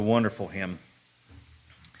A wonderful hymn.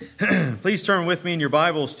 Please turn with me in your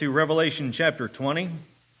Bibles to Revelation chapter 20.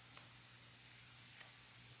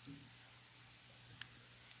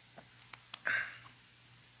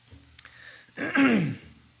 The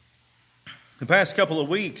past couple of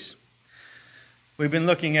weeks, we've been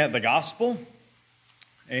looking at the gospel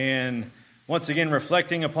and once again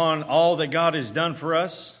reflecting upon all that God has done for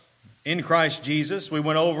us in Christ Jesus. We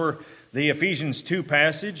went over the Ephesians 2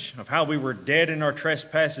 passage of how we were dead in our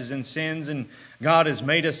trespasses and sins, and God has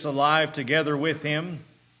made us alive together with Him.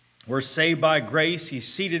 We're saved by grace. He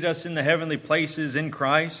seated us in the heavenly places in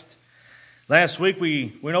Christ. Last week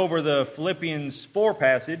we went over the Philippians 4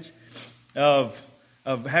 passage of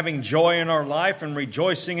having joy in our life and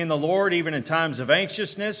rejoicing in the Lord even in times of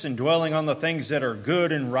anxiousness and dwelling on the things that are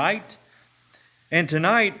good and right. And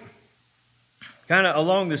tonight, kind of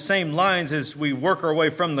along the same lines as we work our way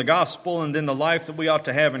from the gospel and then the life that we ought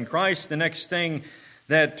to have in Christ, the next thing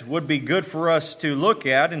that would be good for us to look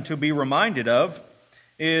at and to be reminded of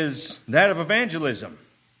is that of evangelism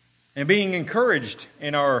and being encouraged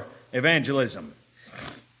in our evangelism.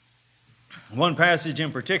 One passage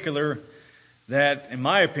in particular that, in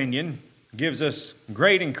my opinion, gives us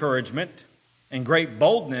great encouragement and great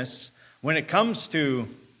boldness when it comes to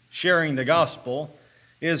sharing the gospel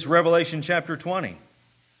is Revelation chapter 20.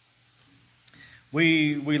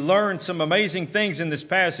 We learn some amazing things in this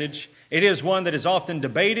passage. It is one that is often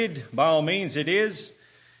debated. By all means, it is.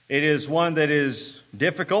 It is one that is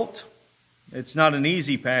difficult. It's not an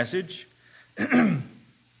easy passage.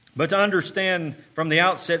 But to understand from the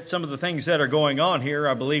outset some of the things that are going on here,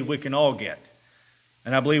 I believe we can all get.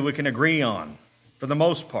 And I believe we can agree on, for the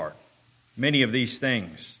most part, many of these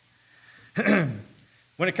things. When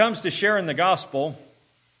it comes to sharing the gospel,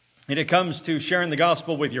 and it comes to sharing the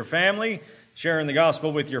gospel with your family, sharing the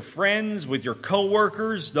gospel with your friends, with your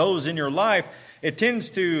co-workers, those in your life, it tends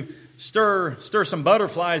to stir some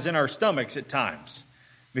butterflies in our stomachs at times.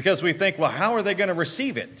 Because we think, well, how are they going to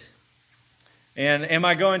receive it? And am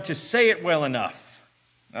I going to say it well enough?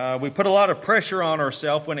 We put a lot of pressure on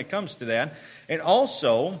ourselves when it comes to that. And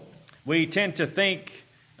also, we tend to think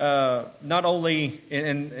not only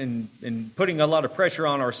in putting a lot of pressure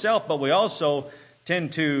on ourselves, but we also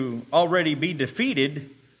tend to already be defeated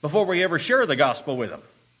before we ever share the gospel with them.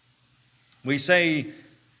 We say,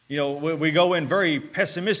 we go in very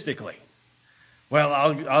pessimistically. Well,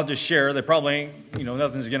 I'll just share. They probably ain't,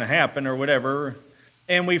 nothing's going to happen or whatever.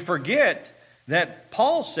 And we forget that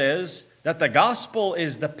Paul says that the gospel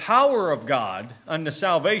is the power of God unto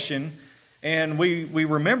salvation. And we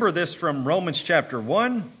remember this from Romans chapter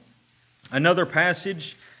 1. Another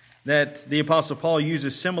passage that the Apostle Paul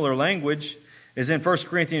uses similar language is in 1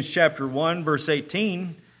 Corinthians chapter 1, verse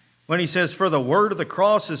 18, when he says, "For the word of the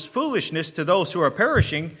cross is foolishness to those who are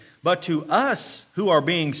perishing, but to us who are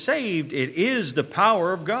being saved, it is the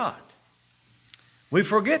power of God." We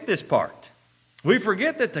forget this part. We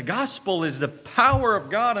forget that the gospel is the power of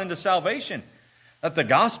God unto salvation, that the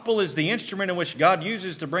gospel is the instrument in which God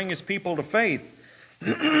uses to bring His people to faith.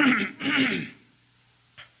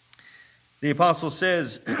 The apostle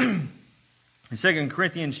says in 2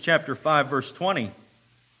 Corinthians chapter 5, verse 20,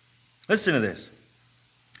 listen to this.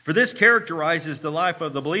 "For this characterizes the life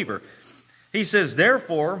of the believer." He says,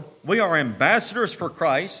 "Therefore, we are ambassadors for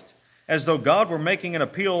Christ, as though God were making an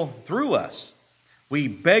appeal through us. We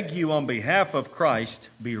beg you on behalf of Christ,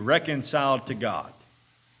 be reconciled to God."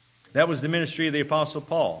 That was the ministry of the Apostle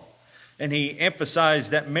Paul. And he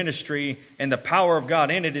emphasized that ministry and the power of God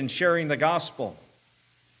in it in sharing the gospel.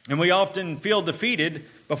 And we often feel defeated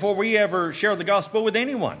before we ever share the gospel with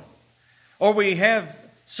anyone. Or we have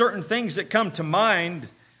certain things that come to mind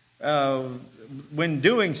when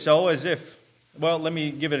doing so, as if, well, let me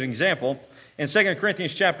give it an example. In 2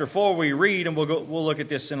 Corinthians chapter 4, we read, and we'll look at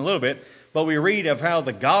this in a little bit, but we read of how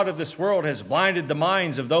the God of this world has blinded the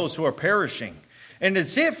minds of those who are perishing. And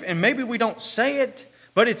as if, and maybe we don't say it,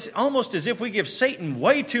 but it's almost as if we give Satan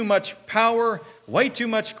way too much power, way too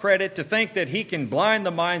much credit to think that he can blind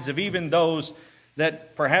the minds of even those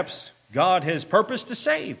that perhaps God has purposed to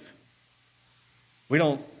save. We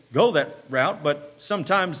don't go that route, but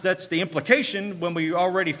sometimes that's the implication when we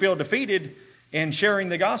already feel defeated in sharing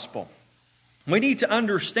the gospel. We need to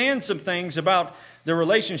understand some things about the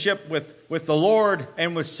relationship with the Lord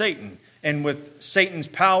and with Satan, and with Satan's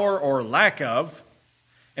power or lack of.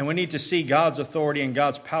 And we need to see God's authority and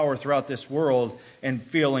God's power throughout this world and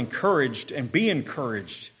feel encouraged and be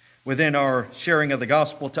encouraged within our sharing of the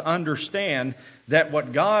gospel to understand that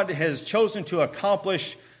what God has chosen to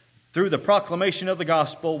accomplish through the proclamation of the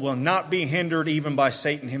gospel will not be hindered even by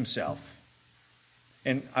Satan himself.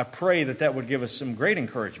 And I pray that that would give us some great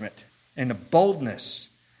encouragement and a boldness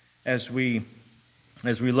as we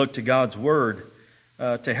look to God's Word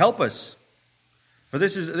to help us. For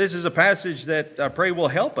this is a passage that I pray will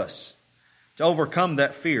help us to overcome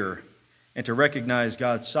that fear and to recognize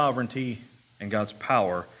God's sovereignty and God's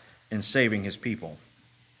power in saving His people.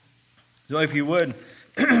 So if you would,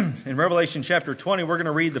 in Revelation chapter 20, we're going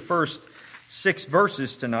to read the first 6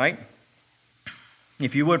 verses tonight.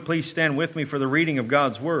 If you would, please stand with me for the reading of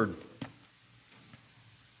God's Word.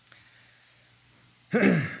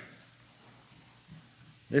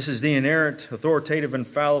 This is the inerrant, authoritative,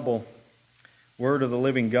 infallible Word of the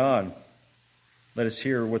living God. Let us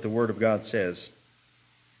hear what the Word of God says.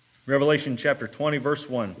 Revelation chapter 20, verse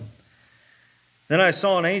 1. Then I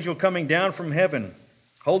saw an angel coming down from heaven,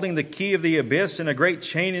 holding the key of the abyss and a great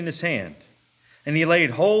chain in his hand. And he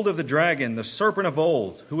laid hold of the dragon, the serpent of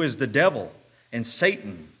old, who is the devil and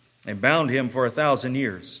Satan, and bound him for 1,000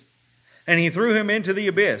 years. And he threw him into the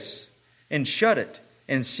abyss, and shut it,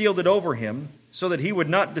 and sealed it over him, so that he would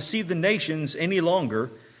not deceive the nations any longer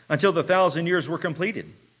until the 1,000 years were completed.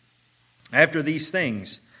 After these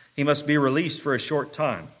things, he must be released for a short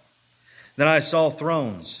time. Then I saw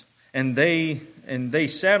thrones, and they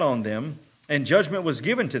sat on them, and judgment was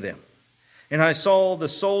given to them. And I saw the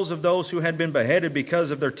souls of those who had been beheaded because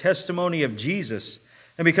of their testimony of Jesus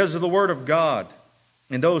and because of the word of God,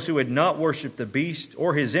 and those who had not worshipped the beast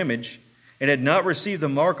or his image, and had not received the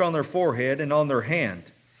mark on their forehead and on their hand.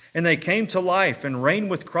 And they came to life and reigned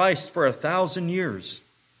with Christ for 1,000 years.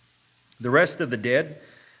 The rest of the dead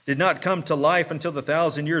did not come to life until the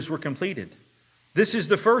 1,000 years were completed. This is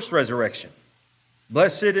the first resurrection.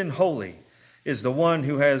 Blessed and holy is the one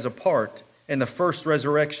who has a part in the first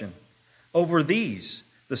resurrection. Over these,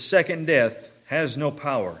 the second death has no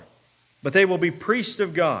power, but they will be priests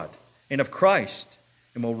of God and of Christ,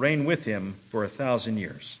 and will reign with him for 1,000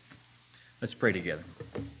 years. Let's pray together.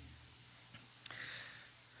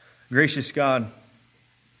 Gracious God,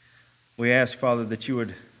 we ask, Father, that you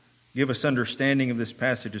would give us understanding of this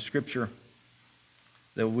passage of Scripture,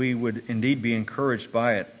 that we would indeed be encouraged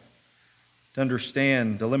by it, to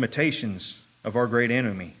understand the limitations of our great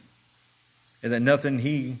enemy, and that nothing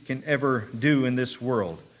he can ever do in this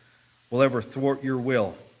world will ever thwart your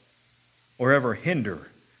will or ever hinder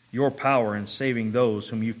your power in saving those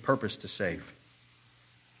whom you've purposed to save.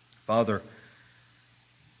 Father,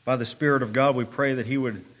 by the Spirit of God, we pray that he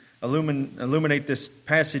would illuminate this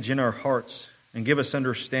passage in our hearts and give us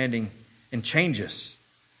understanding and change us.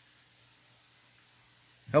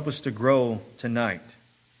 Help us to grow tonight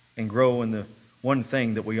and grow in the one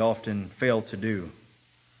thing that we often fail to do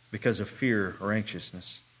because of fear or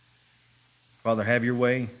anxiousness. Father, have your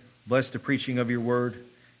way. Bless the preaching of your word.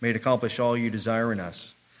 May it accomplish all you desire in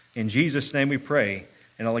us. In Jesus' name we pray,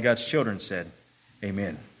 and all of God's children said,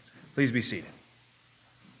 amen. Please be seated.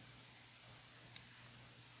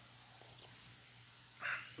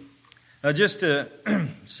 Now, just to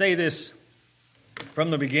say this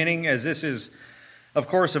from the beginning, as this is, of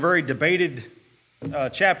course, a very debated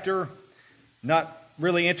chapter, not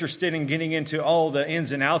really interested in getting into all the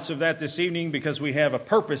ins and outs of that this evening because we have a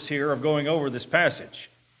purpose here of going over this passage.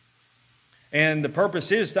 And the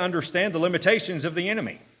purpose is to understand the limitations of the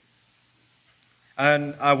enemy.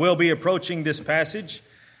 And I will be approaching this passage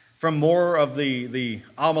from more of the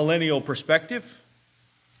amillennial perspective,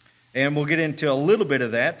 and we'll get into a little bit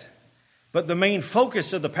of that. But the main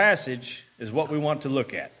focus of the passage is what we want to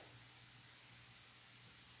look at.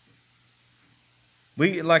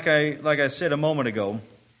 We, like I said a moment ago,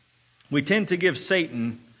 we tend to give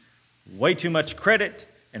Satan way too much credit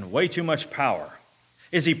and way too much power.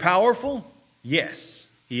 Is he powerful? Yes,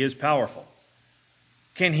 he is powerful.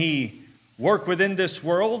 Can he work within this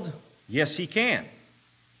world? Yes, he can.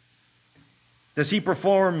 Does he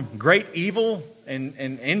perform great evil and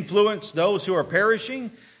influence those who are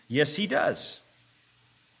perishing? Yes, he does.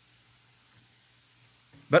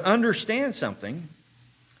 But understand something,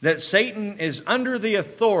 that Satan is under the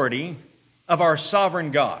authority of our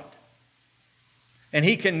sovereign God. And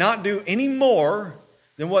he cannot do any more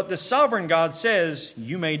than what the sovereign God says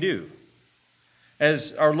you may do.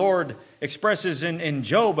 As our Lord expresses in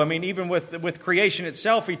Job, I mean, even with creation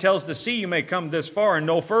itself, he tells the sea, you may come this far and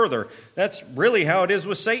no further. That's really how it is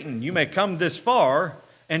with Satan. You may come this far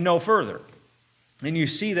and no further. And you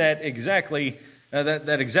see that exactly,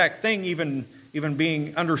 that exact thing even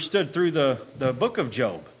being understood through the book of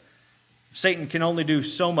Job. Satan can only do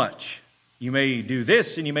so much. You may do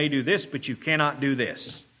this and you may do this, but you cannot do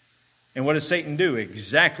this. And what does Satan do?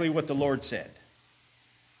 Exactly what the Lord said.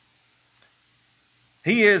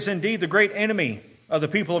 He is indeed the great enemy of the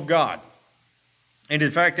people of God. And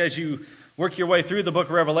in fact, as you work your way through the book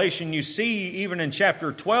of Revelation, you see even in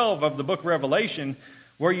chapter 12 of the book of Revelation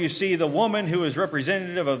where you see the woman who is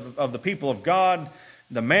representative of the people of God,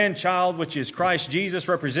 the man-child, which is Christ Jesus,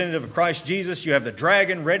 representative of Christ Jesus. You have the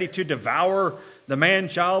dragon ready to devour the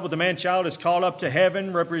man-child, but the man-child is called up to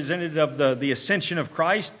heaven, representative of the ascension of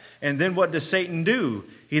Christ. And then what does Satan do?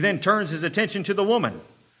 He then turns his attention to the woman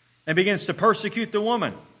and begins to persecute the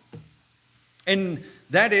woman. And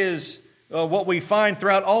that is what we find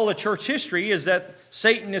throughout all the church history, is that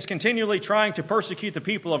Satan is continually trying to persecute the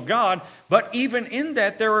people of God, but even in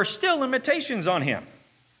that, there are still limitations on him.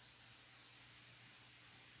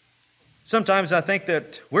 Sometimes I think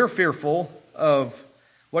that we're fearful of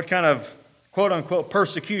what kind of quote-unquote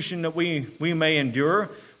persecution that we may endure,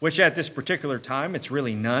 which at this particular time, it's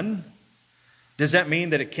really none. Does that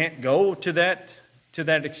mean that it can't go to that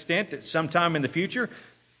extent at some time in the future?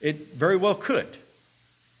 It very well could.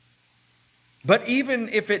 But even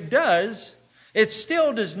if it does, it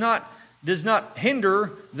still does not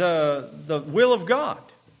hinder the will of God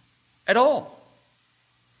at all.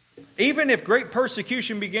 Even if great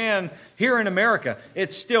persecution began here in America,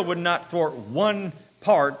 it still would not thwart one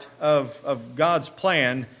part of God's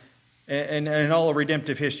plan in all of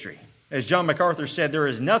redemptive history. As John MacArthur said, there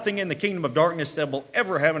is nothing in the kingdom of darkness that will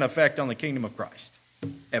ever have an effect on the kingdom of Christ.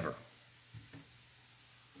 Ever.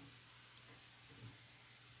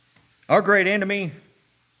 Our great enemy,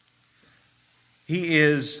 he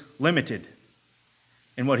is limited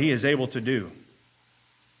in what he is able to do.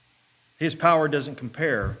 His power doesn't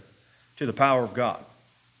compare to the power of God.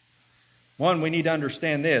 One, we need to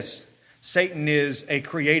understand this. Satan is a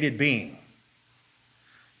created being.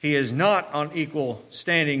 He is not on equal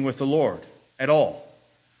standing with the Lord at all.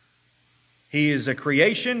 He is a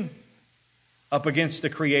creation up against the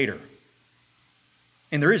Creator.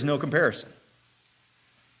 And there is no comparison.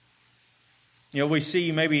 You know, we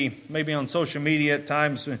see maybe on social media at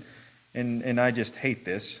times, and I just hate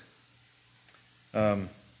this.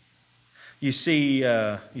 You see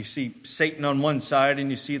Satan on one side, and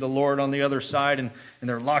you see the Lord on the other side, and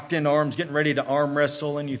they're locked in arms, getting ready to arm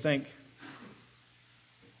wrestle, and you think,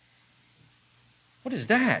 what is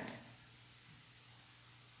that?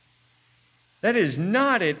 That is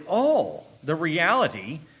not at all the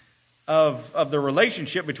reality of the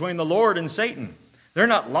relationship between the Lord and Satan. They're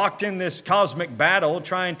not locked in this cosmic battle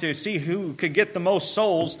trying to see who could get the most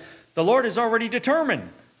souls. The Lord has already determined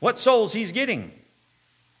what souls He's getting.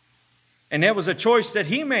 And that was a choice that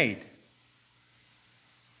He made.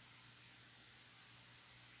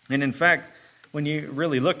 And in fact, when you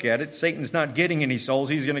really look at it, Satan's not getting any souls.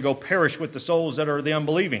 He's going to go perish with the souls that are the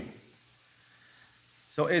unbelieving.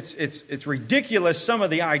 So it's ridiculous, some of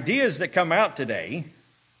the ideas that come out today,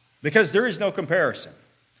 because there is no comparison.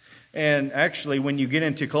 And actually, when you get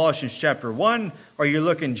into Colossians chapter 1, or you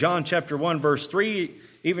look in John chapter 1, verse 3,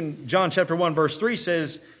 even John chapter 1, verse 3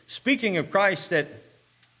 says, speaking of Christ, that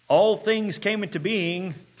all things came into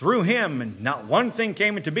being through Him, and not one thing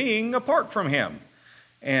came into being apart from Him.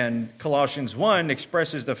 And Colossians 1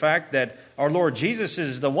 expresses the fact that our Lord Jesus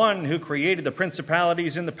is the one who created the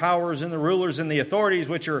principalities and the powers and the rulers and the authorities,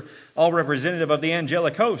 which are all representative of the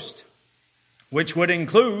angelic host, which would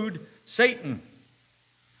include Satan.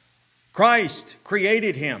 Christ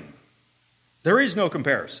created him. There is no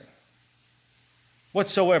comparison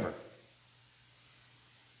whatsoever.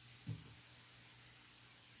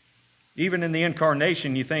 Even in the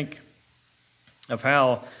incarnation, you think of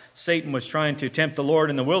how Satan was trying to tempt the Lord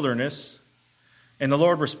in the wilderness, and the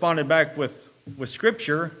Lord responded back with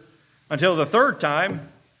Scripture until the third time,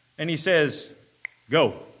 and He says,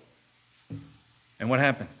 go. And what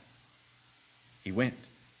happened? He went.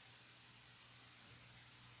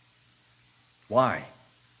 Why?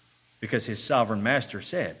 Because His sovereign master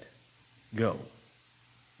said, go.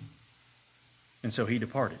 And so He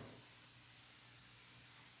departed.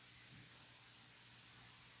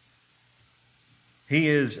 He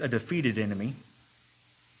is a defeated enemy.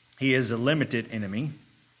 He is a limited enemy.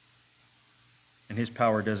 And His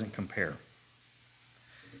power doesn't compare.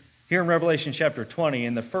 Here in Revelation chapter 20,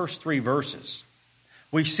 in the first 3 verses,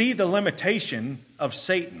 we see the limitation of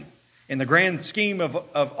Satan in the grand scheme of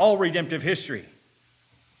all redemptive history.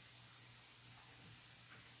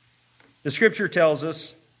 The Scripture tells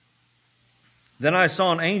us, then I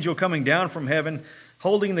saw an angel coming down from heaven,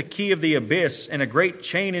 holding the key of the abyss and a great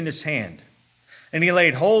chain in his hand. And he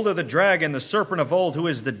laid hold of the dragon, the serpent of old, who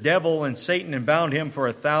is the devil and Satan, and bound him for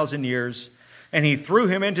 1,000 years. And he threw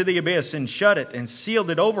him into the abyss and shut it and sealed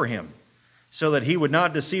it over him, so that he would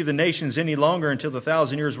not deceive the nations any longer until the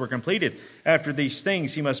 1,000 years were completed. After these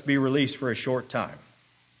things, he must be released for a short time.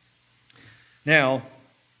 Now,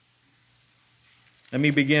 let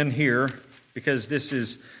me begin here, because this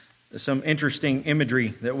is some interesting imagery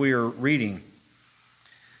that we are reading.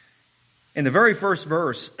 In the very first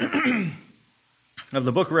verse of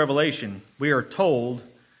the book of Revelation, we are told,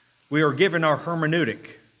 we are given our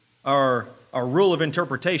hermeneutic, our rule of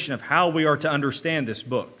interpretation of how we are to understand this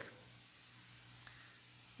book.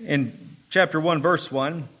 In chapter 1, verse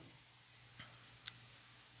 1,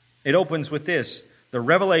 it opens with this: the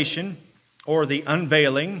revelation, or the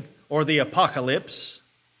unveiling, or the apocalypse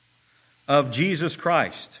of Jesus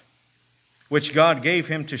Christ, which God gave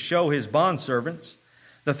him to show his bondservants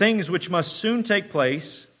the things which must soon take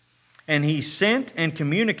place, and he sent and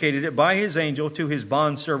communicated it by his angel to his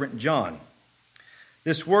bondservant John.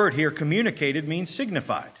 This word here, communicated, means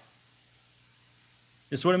signified.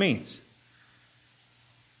 This is what it means.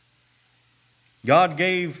 God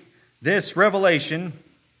gave this revelation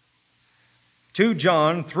to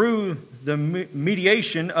John through the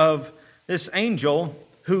mediation of this angel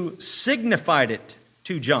who signified it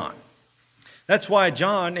to John. That's why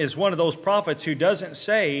John is one of those prophets who doesn't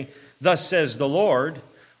say, "Thus says the Lord,"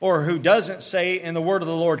 or who doesn't say, "And the word of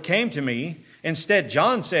the Lord came to me." Instead,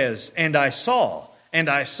 John says, "And I saw, and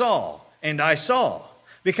I saw, and I saw."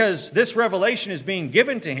 Because this revelation is being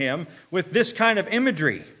given to him with this kind of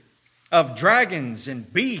imagery of dragons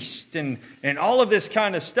and beasts and all of this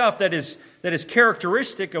kind of stuff that is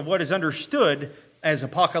characteristic of what is understood as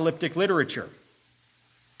apocalyptic literature.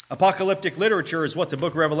 Apocalyptic literature is what the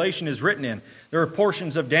book of Revelation is written in. There are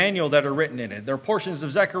portions of Daniel that are written in it. There are portions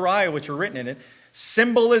of Zechariah which are written in it.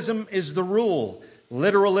 Symbolism is the rule.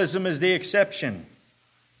 Literalism is the exception.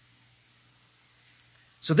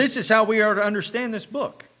 So this is how we are to understand this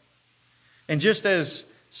book. And just as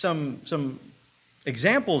some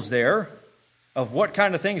examples there of what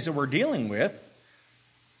kind of things that we're dealing with,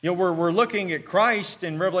 we're looking at Christ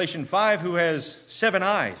in Revelation 5 who has 7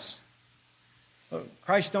 eyes.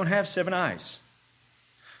 Christ don't have 7 eyes.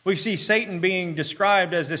 We see Satan being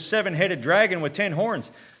described as this 7-headed dragon with 10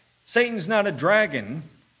 horns. Satan's not a dragon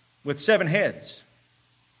with 7 heads.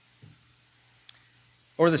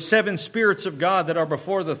 Or the 7 spirits of God that are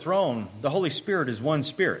before the throne. The Holy Spirit is one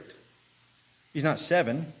spirit. He's not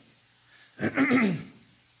 7.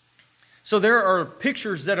 So there are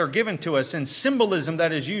pictures that are given to us and symbolism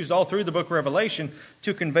that is used all through the book of Revelation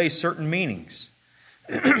to convey certain meanings.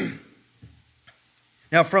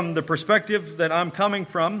 Now, from the perspective that I'm coming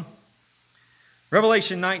from,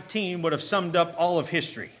 Revelation 19 would have summed up all of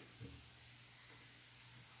history.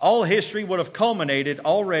 All history would have culminated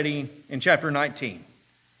already in chapter 19.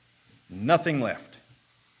 Nothing left.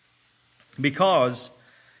 Because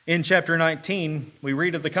in chapter 19, we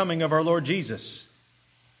read of the coming of our Lord Jesus,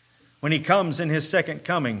 when he comes in his second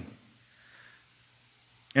coming.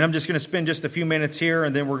 And I'm just going to spend just a few minutes here,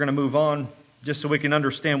 and then we're going to move on, just so we can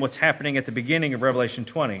understand what's happening at the beginning of Revelation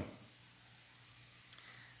 20. In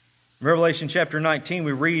Revelation chapter 19,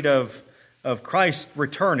 we read of Christ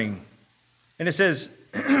returning. And it says,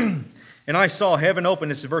 "And I saw heaven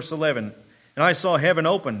opened," this is verse 11, "And I saw heaven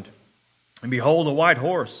opened, and behold, a white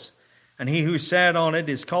horse, and he who sat on it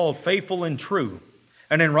is called Faithful and True,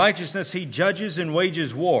 and in righteousness he judges and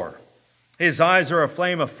wages war. His eyes are a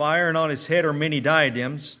flame of fire, and on his head are many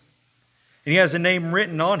diadems. And he has a name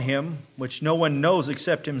written on him, which no one knows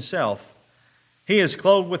except himself. He is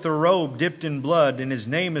clothed with a robe dipped in blood, and his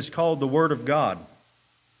name is called the Word of God.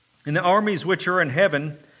 And the armies which are in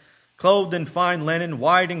heaven, clothed in fine linen,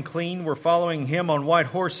 white and clean, were following him on white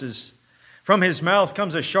horses. From his mouth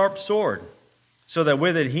comes a sharp sword, so that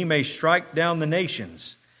with it he may strike down the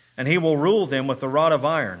nations, and he will rule them with a rod of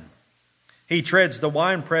iron. He treads the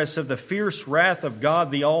winepress of the fierce wrath of God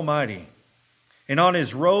the Almighty. And on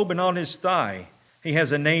his robe and on his thigh he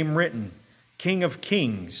has a name written, King of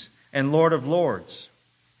Kings and Lord of Lords.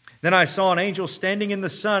 Then I saw an angel standing in the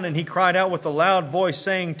sun, and he cried out with a loud voice,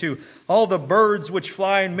 saying to all the birds which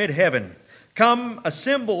fly in mid-heaven, Come,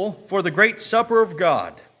 assemble for the great supper of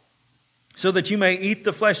God, so that you may eat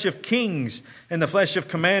the flesh of kings, and the flesh of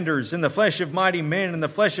commanders, and the flesh of mighty men, and the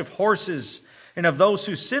flesh of horses, and of those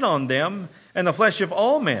who sit on them, and the flesh of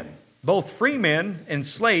all men, both free men and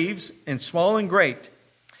slaves, and small and great.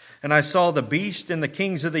 And I saw the beast and the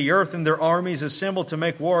kings of the earth and their armies assembled to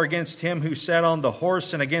make war against him who sat on the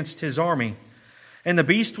horse and against his army. And the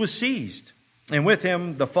beast was seized, and with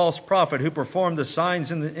him the false prophet who performed the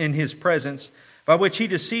signs in his presence, by which he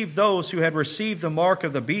deceived those who had received the mark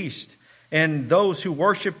of the beast and those who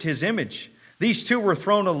worshipped his image. These 2 were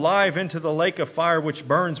thrown alive into the lake of fire which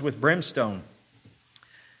burns with brimstone.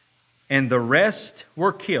 And the rest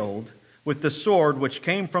were killed with the sword which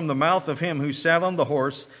came from the mouth of him who sat on the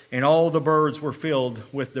horse, and all the birds were filled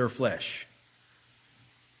with their flesh.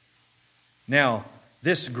 Now,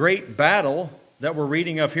 this great battle that we're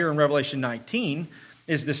reading of here in Revelation 19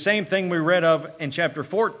 is the same thing we read of in chapter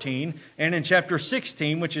 14 and in chapter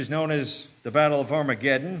 16, which is known as the Battle of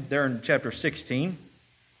Armageddon, there in chapter 16.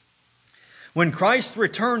 When Christ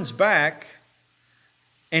returns back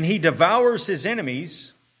and he devours his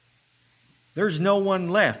enemies, there's no one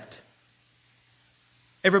left.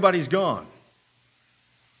 Everybody's gone.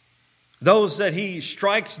 Those that he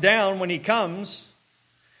strikes down when he comes,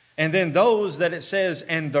 and then those that it says,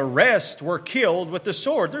 and the rest were killed with the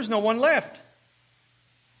sword. There's no one left.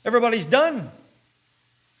 Everybody's done.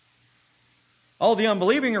 All the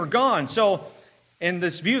unbelieving are gone. So, in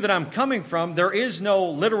this view that I'm coming from, there is no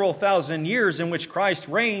literal 1,000 years in which Christ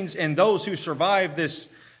reigns and those who survive this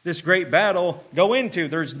great battle go into.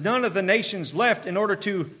 There's none of the nations left in order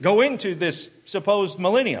to go into this supposed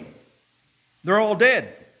millennium. They're all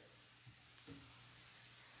dead.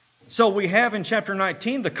 So we have in chapter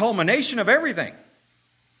 19 the culmination of everything.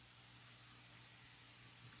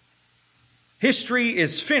 History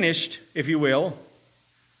is finished, if you will,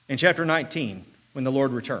 in chapter 19 when the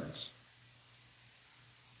Lord returns.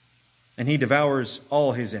 And he devours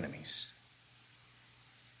all his enemies.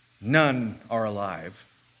 None are alive.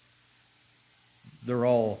 They're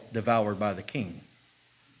all devoured by the king.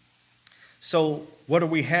 So what do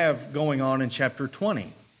we have going on in chapter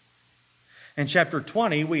 20? In chapter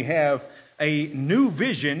 20, we have a new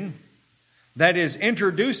vision that is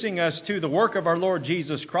introducing us to the work of our Lord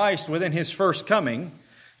Jesus Christ within his first coming,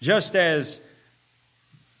 just as,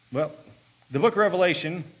 well, the book of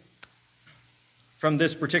Revelation, from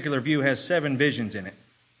this particular view, has 7 visions in it,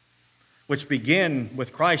 which begin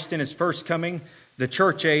with Christ in his first coming, the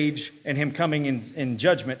church age, and him coming in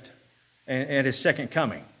judgment at his second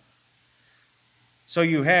coming. So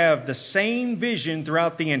you have the same vision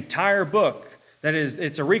throughout the entire book. That is,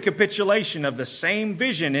 it's a recapitulation of the same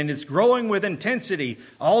vision, and it's growing with intensity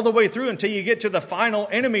all the way through until you get to the final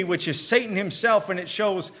enemy, which is Satan himself, and it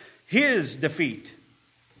shows his defeat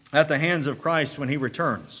at the hands of Christ when he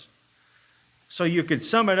returns. So you could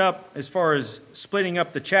sum it up as far as splitting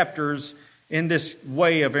up the chapters in this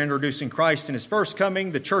way of introducing Christ in his first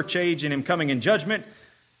coming, the church age, and him coming in judgment.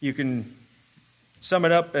 You can sum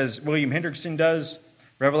it up as William Hendrickson does,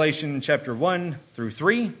 Revelation chapter 1 through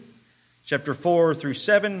 3, chapter 4 through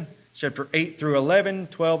 7, chapter 8 through 11,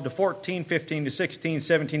 12 to 14, 15 to 16,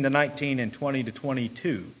 17 to 19, and 20 to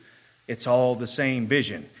 22. It's all the same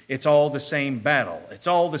vision. It's all the same battle. It's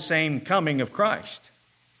all the same coming of Christ.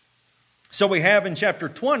 So we have in chapter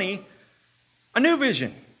 20 a new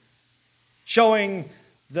vision showing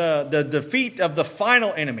the defeat of the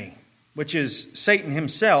final enemy, which is Satan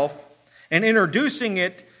himself, and introducing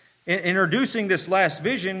this last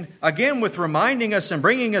vision, again with reminding us and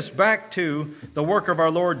bringing us back to the work of our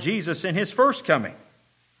Lord Jesus in his first coming.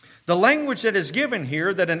 The language that is given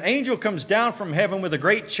here, that an angel comes down from heaven with a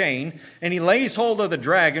great chain, and he lays hold of the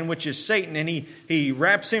dragon, which is Satan, and he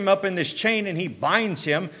wraps him up in this chain and he binds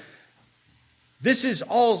him. This is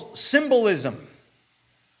all symbolism.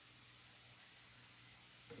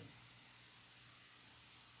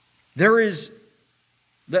 There is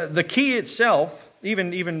the key itself.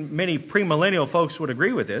 Even many premillennial folks would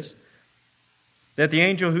agree with this, that the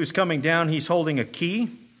angel who's coming down, he's holding a key,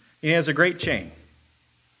 he has a great chain.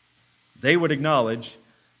 They would acknowledge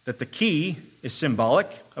that the key is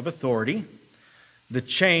symbolic of authority. The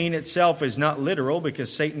chain itself is not literal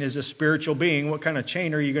because Satan is a spiritual being. What kind of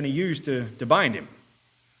chain are you going to use to bind him?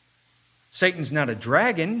 Satan's not a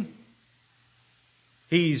dragon.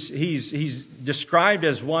 He's described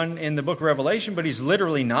as one in the book of Revelation, but he's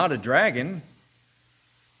literally not a dragon.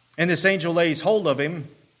 And this angel lays hold of him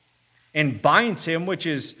and binds him, which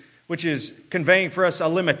is conveying for us a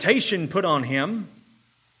limitation put on him.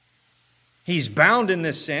 He's bound in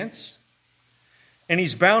this sense, and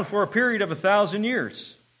he's bound for a period of 1,000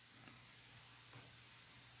 years.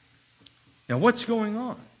 Now, what's going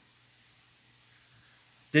on?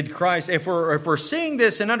 Did Christ, if we're seeing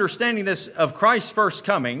this and understanding this of Christ's first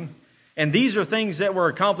coming, and these are things that were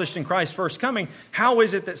accomplished in Christ's first coming, how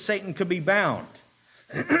is it that Satan could be bound?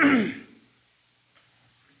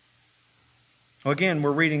 Again,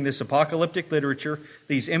 we're reading this apocalyptic literature.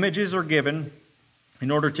 These images are given in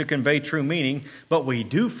order to convey true meaning, but we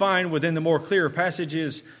do find within the more clear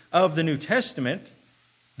passages of the New Testament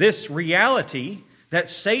this reality that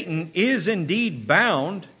Satan is indeed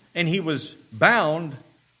bound, and he was bound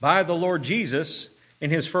by the Lord Jesus in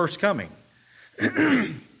his first coming.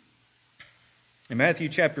 In Matthew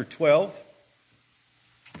chapter 12,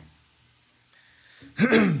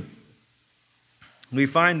 we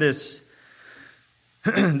find this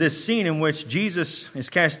scene in which Jesus is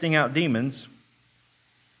casting out demons,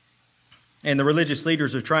 and the religious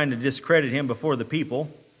leaders are trying to discredit him before the people.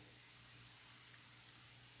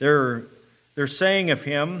 They're saying of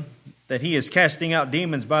him that he is casting out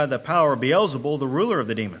demons by the power of Beelzebul, the ruler of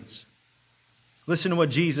the demons. Listen to what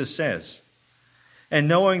Jesus says. And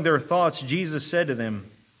knowing their thoughts, Jesus said to them,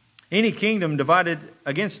 any kingdom divided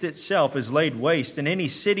against itself is laid waste, and any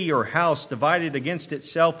city or house divided against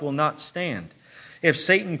itself will not stand. If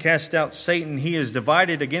Satan cast out Satan, he is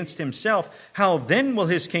divided against himself. How then will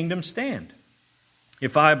his kingdom stand?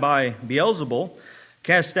 If I by Beelzebul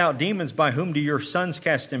cast out demons, by whom do your sons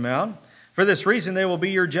cast them out? For this reason they will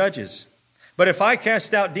be your judges. But if I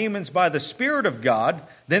cast out demons by the Spirit of God,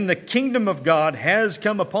 then the kingdom of God has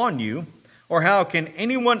come upon you. Or how can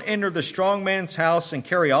anyone enter the strong man's house and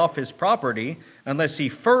carry off his property unless he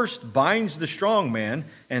first binds the strong man,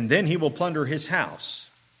 and then he will plunder his house?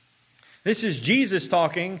 This is Jesus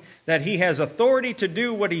talking that he has authority to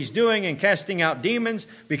do what he's doing in casting out demons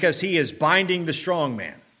because he is binding the strong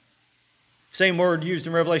man. Same word used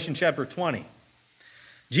in Revelation chapter 20.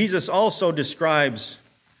 Jesus also describes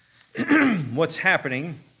what's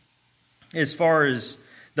happening as far as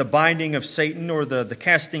the binding of Satan or the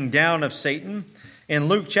casting down of Satan. In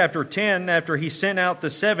Luke chapter 10, after he sent out the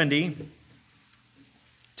 70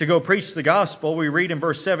 to go preach the gospel, we read in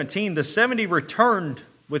verse 17, the 70 returned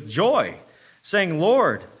with joy, saying,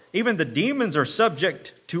 Lord, even the demons are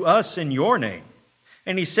subject to us in your name.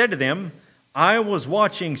 And he said to them, I was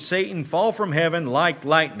watching Satan fall from heaven like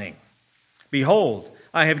lightning. Behold,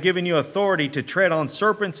 I have given you authority to tread on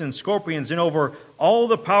serpents and scorpions and over all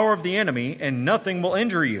the power of the enemy, and nothing will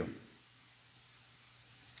injure you.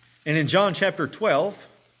 And in John chapter 12,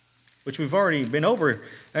 which we've already been over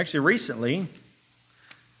actually recently,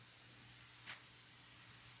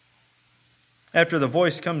 after the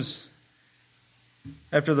voice comes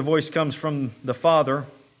from the Father,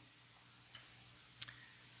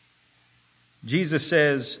 Jesus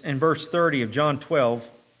says in verse 30 of John 12,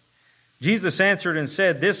 Jesus answered and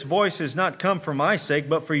said, this voice has not come for my sake,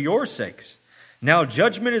 but for your sakes. Now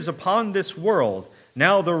judgment is upon this world.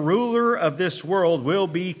 Now the ruler of this world will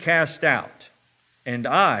be cast out. And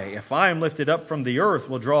I, if I am lifted up from the earth,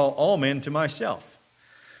 will draw all men to myself.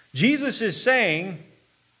 Jesus is saying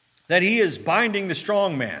that he is binding the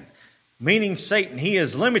strong man, meaning Satan. He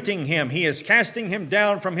is limiting him. He is casting him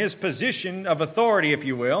down from his position of authority, if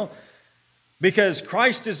you will, because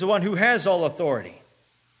Christ is the one who has all authority.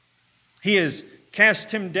 He has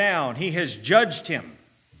cast him down. He has judged him.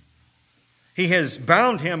 He has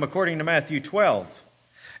bound him according to Matthew 12.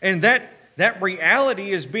 And that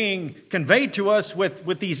reality is being conveyed to us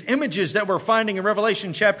with these images that we're finding in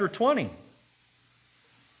Revelation chapter 20.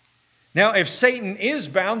 Now, if Satan is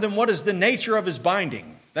bound, then what is the nature of his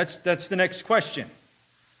binding? That's the next question.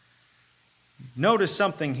 Notice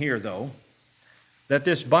something here, though, that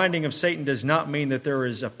this binding of Satan does not mean that there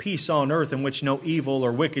is a peace on earth in which no evil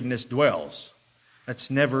or wickedness dwells. That's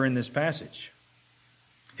never in this passage.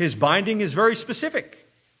 His binding is very specific,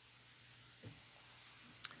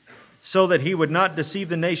 so that he would not deceive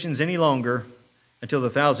the nations any longer until the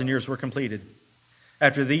 1,000 years were completed.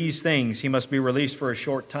 After these things, he must be released for a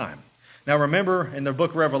short time. Now remember, in the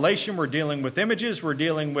book of Revelation, we're dealing with images, we're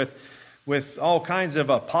dealing with all kinds of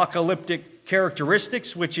apocalyptic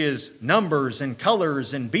characteristics, which is numbers and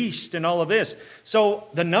colors and beast and all of this. So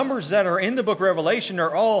the numbers that are in the book of Revelation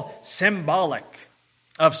are all symbolic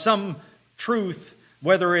of some truth,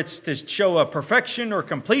 whether it's to show a perfection or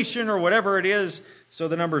completion or whatever it is. So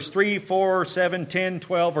the numbers 3, 4, 7, 10,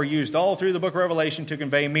 12 are used all through the book of Revelation to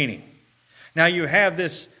convey meaning. Now you have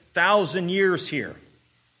this 1,000 years here.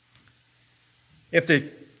 If the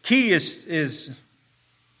key is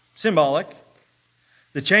symbolic,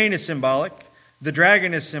 the chain is symbolic, the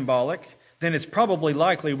dragon is symbolic, then it's probably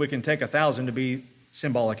likely we can take 1,000 to be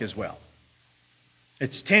symbolic as well.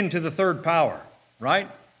 It's 10 to the third power, right?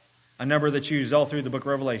 A number that's used all through the book of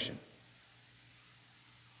Revelation.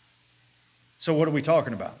 So what are we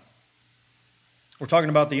talking about? We're talking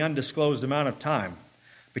about the undisclosed amount of time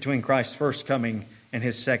between Christ's first coming and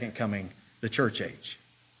his second coming, the church age.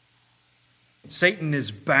 Satan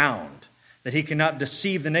is bound that he cannot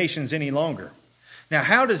deceive the nations any longer. Now,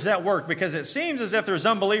 how does that work? Because it seems as if there's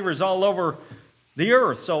unbelievers all over the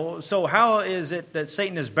earth. So how is it that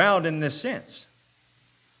Satan is bound in this sense?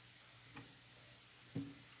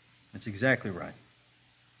 That's exactly right.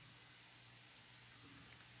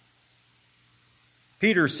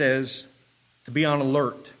 Peter says to be on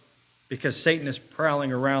alert because Satan is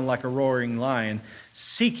prowling around like a roaring lion,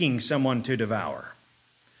 seeking someone to devour.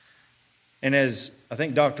 And as I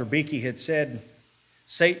think Dr. Beakey had said,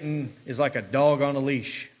 Satan is like a dog on a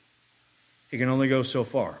leash. He can only go so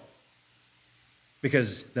far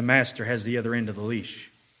because the master has the other end of the leash.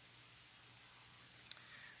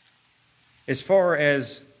 As far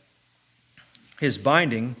as his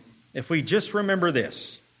binding, if we just remember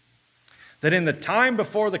this, that in the time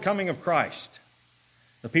before the coming of Christ,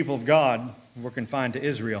 the people of God were confined to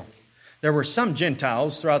Israel. There were some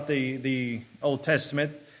Gentiles throughout the Old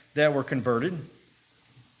Testament that were converted,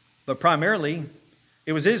 but primarily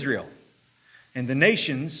it was Israel. And the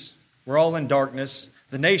nations were all in darkness.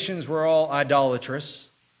 The nations were all idolatrous.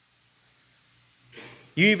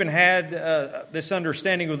 You even had this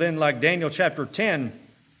understanding within like Daniel chapter 10,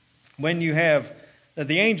 when you have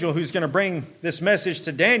the angel who's going to bring this message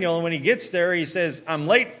to Daniel, and when he gets there, he says, I'm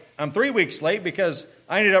late. I'm 3 weeks late because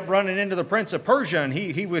I ended up running into the prince of Persia, and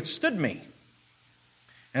he withstood me.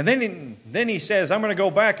 And then he says, I'm going to go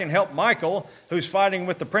back and help Michael, who's fighting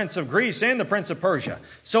with the prince of Greece and the prince of Persia.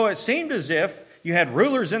 So it seemed as if you had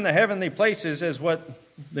rulers in the heavenly places, as what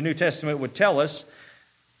the New Testament would tell us.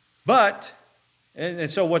 But, and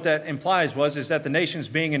so what that implies is that the nations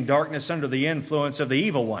being in darkness under the influence of the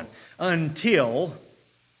evil one, until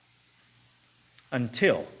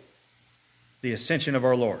the ascension of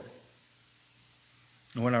our Lord.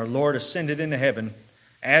 And when our Lord ascended into heaven,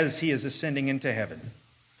 as he is ascending into heaven,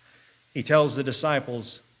 he tells the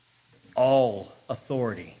disciples, all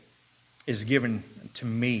authority is given to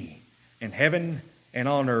me in heaven and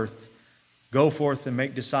on earth. Go forth and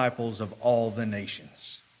make disciples of all the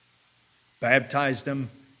nations. Baptize them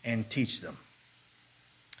and teach them.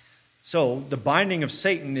 So the binding of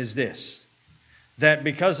Satan is this, that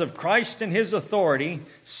because of Christ and his authority,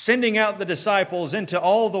 sending out the disciples into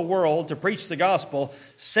all the world to preach the gospel,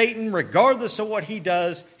 Satan, regardless of what he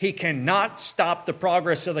does, he cannot stop the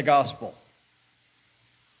progress of the gospel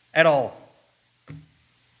at all.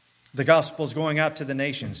 The gospel is going out to the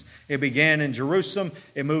nations. It began in Jerusalem.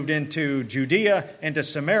 It moved into Judea, into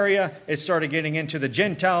Samaria. It started getting into the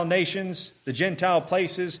Gentile nations, the Gentile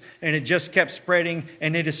places, and it just kept spreading,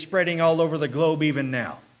 and it is spreading all over the globe even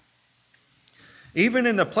now. Even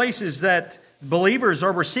in the places that believers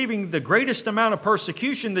are receiving the greatest amount of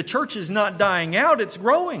persecution, the church is not dying out, it's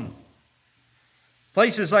growing.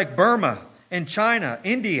 Places like Burma and China,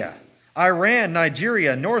 India, Iran,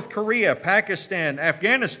 Nigeria, North Korea, Pakistan,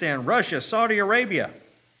 Afghanistan, Russia, Saudi Arabia.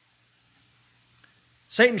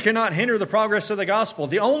 Satan cannot hinder the progress of the gospel.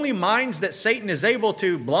 The only minds that Satan is able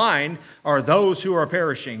to blind are those who are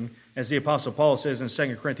perishing, as the Apostle Paul says in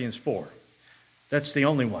 2 Corinthians 4. That's the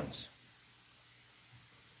only ones.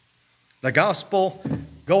 The gospel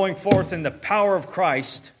going forth in the power of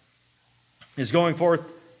Christ is going forth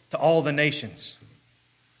to all the nations.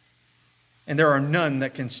 And there are none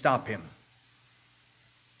that can stop him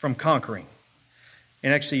from conquering.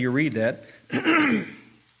 And actually you read that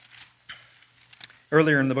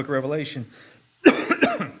earlier in the book of Revelation.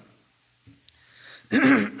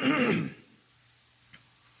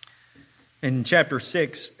 In chapter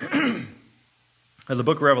 6 of the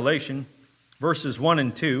book of Revelation, verses 1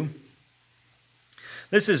 and 2,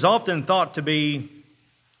 this is often thought to be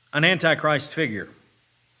an Antichrist figure.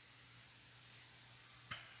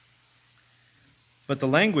 But the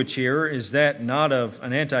language here is that not of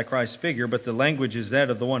an Antichrist figure, but the language is that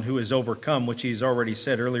of the one who is overcome, which he's already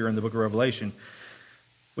said earlier in the book of Revelation,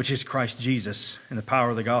 which is Christ Jesus and the power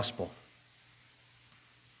of the gospel.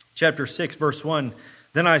 Chapter 6, verse 1,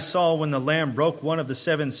 Then I saw when the Lamb broke one of the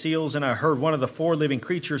 7 seals, and I heard one of the 4 living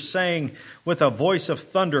creatures saying with a voice of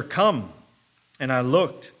thunder, Come! And I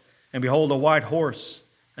looked, and behold, a white horse,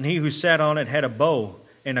 and he who sat on it had a bow,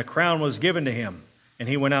 and a crown was given to him. And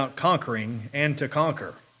he went out conquering and to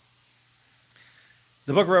conquer.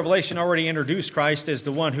 The book of Revelation already introduced Christ as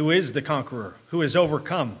the one who is the conqueror, who is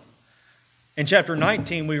overcome. In chapter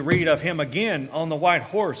 19, we read of him again on the white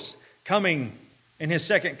horse coming in his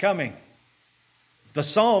second coming. The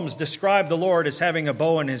Psalms describe the Lord as having a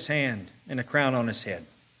bow in his hand and a crown on his head.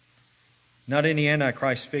 Not any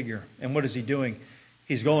Antichrist figure. And what is he doing?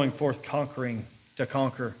 He's going forth conquering to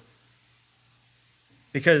conquer.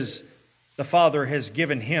 Because the Father has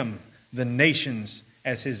given him the nations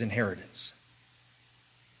as his inheritance.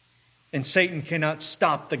 And Satan cannot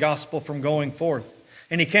stop the gospel from going forth.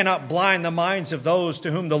 And he cannot blind the minds of those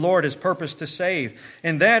to whom the Lord has purposed to save.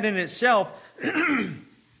 And that in itself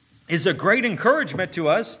is a great encouragement to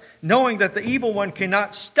us, knowing that the evil one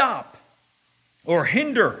cannot stop or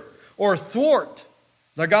hinder or thwart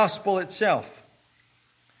the gospel itself.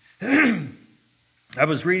 I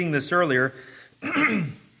was reading this earlier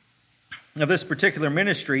of this particular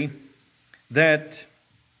ministry that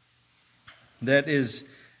is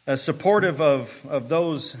supportive of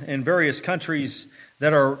those in various countries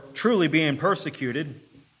that are truly being persecuted.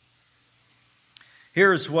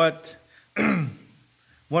 Here's what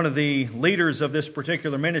one of the leaders of this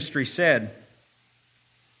particular ministry said.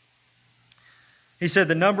 He said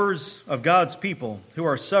the numbers of God's people who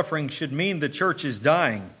are suffering should mean the church is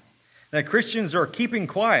dying, that Christians are keeping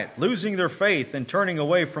quiet, losing their faith, and turning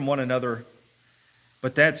away from one another.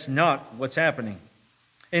 But that's not what's happening.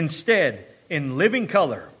 Instead, in living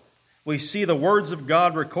color, we see the words of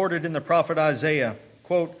God recorded in the prophet Isaiah,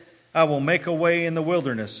 quote, "I will make a way in the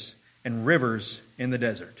wilderness and rivers in the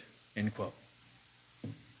desert," end quote.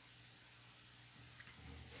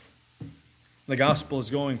 The gospel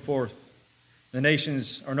is going forth. The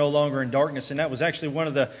nations are no longer in darkness, and that was actually one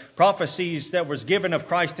of the prophecies that was given of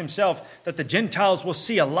Christ himself, that the Gentiles will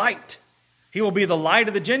see a light. He will be the light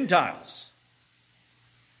of the Gentiles.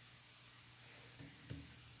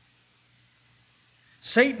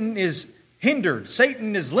 Satan is hindered.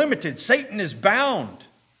 Satan is limited. Satan is bound.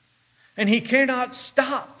 And he cannot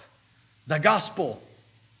stop the gospel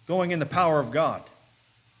going in the power of God.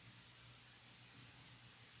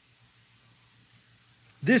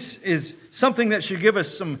 This is something that should give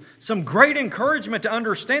us some great encouragement to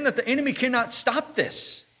understand that the enemy cannot stop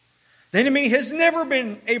this. The enemy has never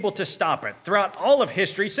been able to stop it throughout all of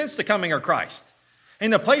history since the coming of Christ.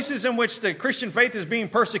 In the places in which the Christian faith is being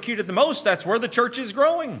persecuted the most, that's where the church is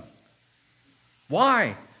growing.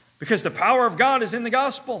 Why? Because the power of God is in the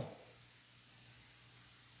gospel.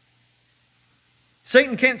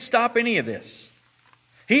 Satan can't stop any of this.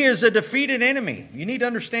 He is a defeated enemy. You need to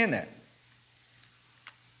understand that.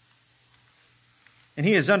 And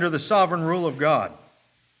he is under the sovereign rule of God.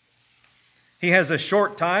 He has a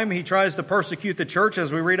short time. He tries to persecute the church,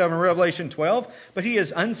 as we read of in Revelation 12, but he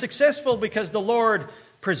is unsuccessful because the Lord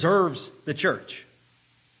preserves the church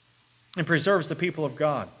and preserves the people of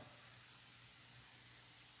God.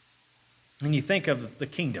 And you think of the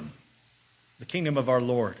kingdom of our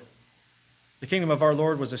Lord. The kingdom of our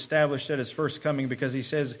Lord was established at his first coming because he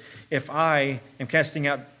says, if I am casting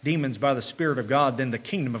out demons by the Spirit of God, then the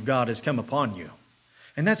kingdom of God has come upon you.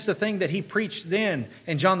 And that's the thing that he preached then,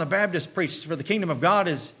 and John the Baptist preached, for the kingdom of God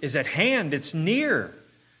is at hand, it's near.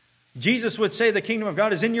 Jesus would say the kingdom of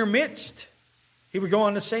God is in your midst. He would go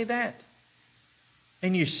on to say that.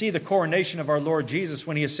 And you see the coronation of our Lord Jesus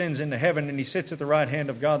when he ascends into heaven and he sits at the right hand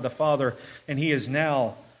of God the Father, and he is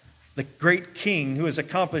now the great king who has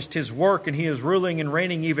accomplished his work, and he is ruling and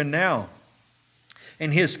reigning even now.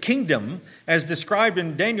 And his kingdom, as described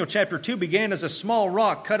in Daniel chapter 2, began as a small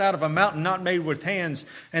rock cut out of a mountain not made with hands,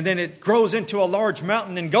 and then it grows into a large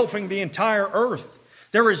mountain engulfing the entire earth.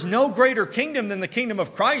 There is no greater kingdom than the kingdom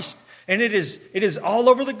of Christ, and it is all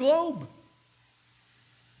over the globe.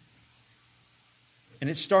 And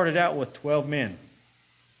it started out with 12 men.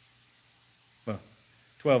 Well,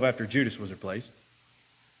 12 after Judas was replaced.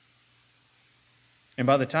 And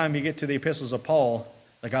by the time you get to the epistles of Paul,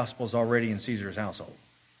 the gospel is already in Caesar's household.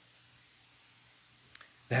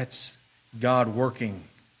 That's God working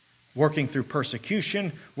through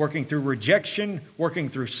persecution, working through rejection, working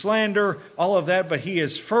through slander, all of that. But he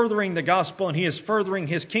is furthering the gospel, and he is furthering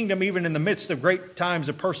his kingdom even in the midst of great times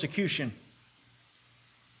of persecution.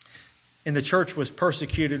 And the church was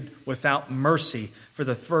persecuted without mercy for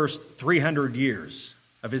the first 300 years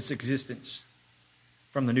of its existence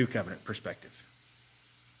from the New Covenant perspective.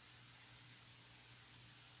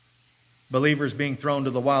 Believers being thrown to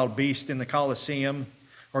the wild beast in the Colosseum,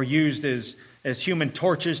 or used as human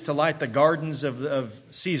torches to light the gardens of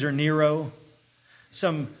Caesar Nero.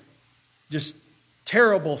 Some just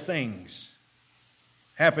terrible things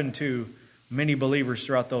happened to many believers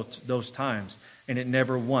throughout those times, and it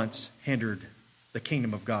never once hindered the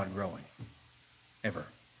kingdom of God growing. Ever.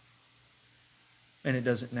 And it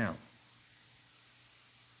doesn't now.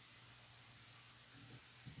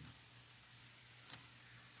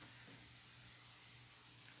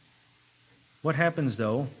 What happens,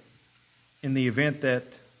 though, in the event that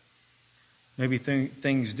maybe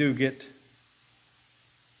things do get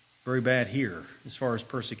very bad here as far as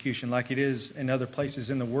persecution, like it is in other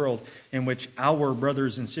places in the world in which our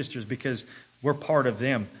brothers and sisters, because we're part of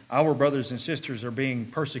them, our brothers and sisters are being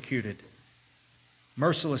persecuted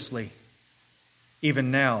mercilessly.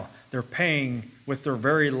 Even now, they're paying with their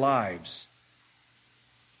very lives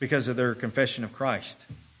because of their confession of Christ.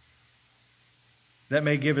 That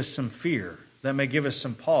may give us some fear. That may give us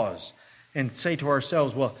some pause and say to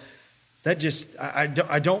ourselves, well, I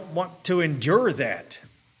don't want to endure that.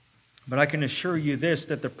 But I can assure you this,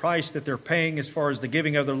 that the price that they're paying as far as the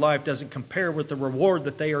giving of their life doesn't compare with the reward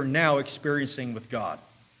that they are now experiencing with God.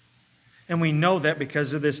 And we know that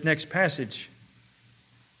because of this next passage.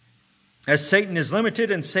 As Satan is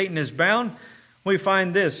limited and Satan is bound, we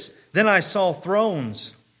find this. Then I saw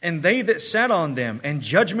thrones, and they that sat on them, and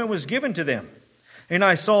judgment was given to them. And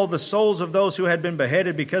I saw the souls of those who had been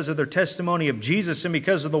beheaded because of their testimony of Jesus and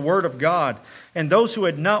because of the word of God, and those who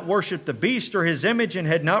had not worshipped the beast or his image and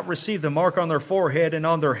had not received the mark on their forehead and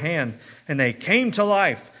on their hand. And they came to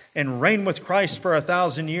life and reigned with Christ for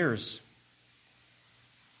 1,000 years.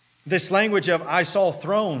 This language of I saw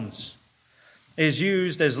thrones is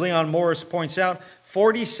used, as Leon Morris points out,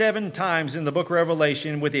 47 times in the book of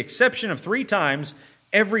Revelation, with the exception of 3 times.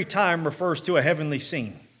 Every time refers to a heavenly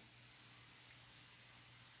scene.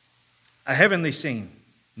 A heavenly scene,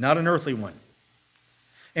 not an earthly one.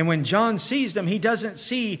 And when John sees them, he doesn't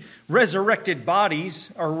see resurrected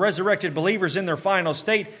bodies or resurrected believers in their final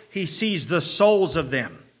state. He sees the souls of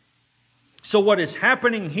them. So what is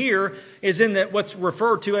happening here is in that what's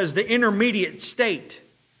referred to as the intermediate state,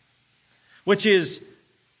 which is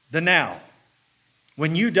the now.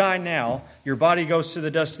 When you die now, your body goes to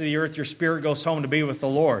the dust of the earth, your spirit goes home to be with the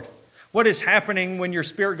Lord. What is happening when your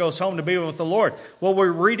spirit goes home to be with the Lord? Well,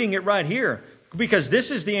 we're reading it right here because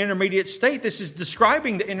this is the intermediate state. This is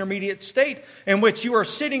describing the intermediate state in which you are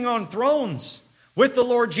sitting on thrones with the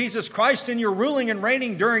Lord Jesus Christ, and you're ruling and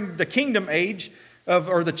reigning during the kingdom age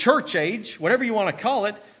or the church age, whatever you want to call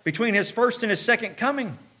it, between His first and His second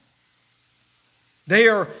coming.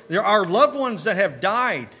 There are loved ones that have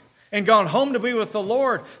died and gone home to be with the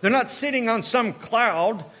Lord. They're not sitting on some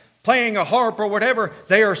cloud playing a harp or whatever.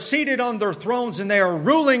 They are seated on their thrones and they are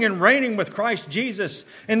ruling and reigning with Christ Jesus.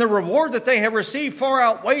 And the reward that they have received far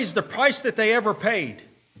outweighs the price that they ever paid.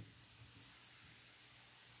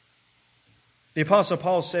 The Apostle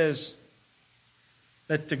Paul says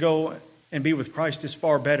that to go and be with Christ is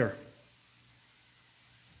far better.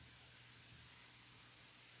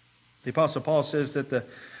 The Apostle Paul says that the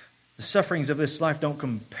sufferings of this life don't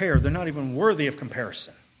compare. They're not even worthy of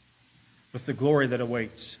comparison with the glory that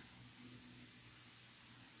awaits.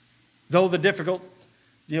 Though the difficult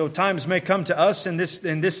times may come to us in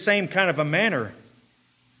this same kind of a manner,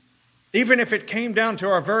 even if it came down to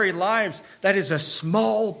our very lives, that is a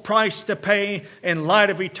small price to pay in light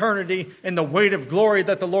of eternity and the weight of glory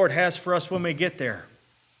that the Lord has for us when we get there.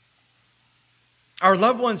 Our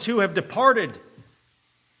loved ones who have departed,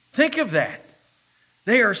 think of that.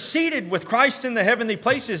 They are seated with Christ in the heavenly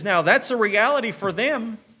places now. That's a reality for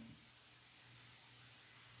them.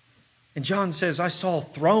 And John says, I saw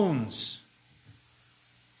thrones.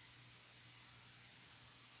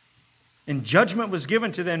 And judgment was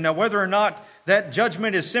given to them. Now, whether or not that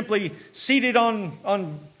judgment is simply seated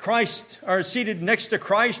on Christ or seated next to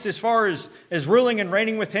Christ as far as ruling and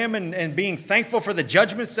reigning with Him and being thankful for the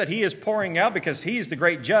judgments that He is pouring out because He is the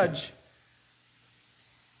great judge.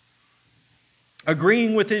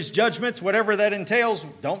 Agreeing with His judgments, whatever that entails,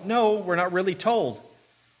 don't know. We're not really told.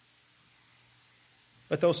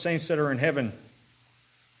 But those saints that are in heaven,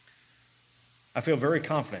 I feel very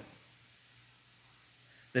confident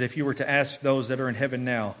that if you were to ask those that are in heaven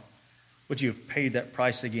now, would you have paid that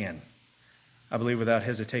price again? I believe without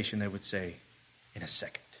hesitation they would say, in a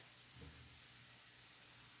second.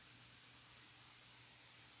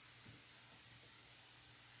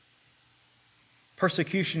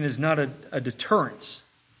 Persecution is not a deterrence.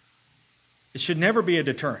 It should never be a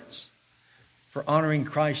deterrence for honoring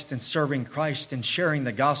Christ and serving Christ and sharing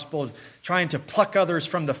the gospel, trying to pluck others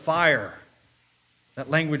from the fire. That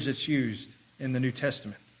language that's used in the New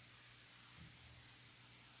Testament.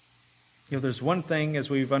 There's one thing, as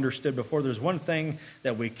we've understood before, there's one thing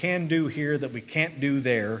that we can do here that we can't do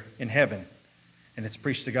there in heaven, and it's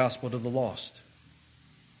preach the gospel to the lost.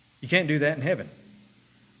 You can't do that in heaven.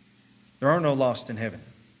 There are no lost in heaven.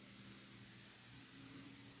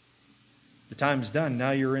 The time's done.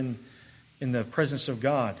 Now you're in the presence of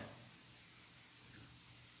God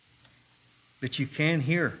that you can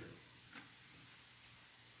hear.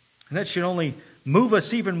 And that should only move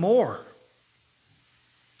us even more.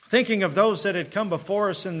 Thinking of those that had come before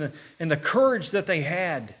us and the courage that they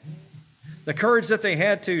had. The courage that they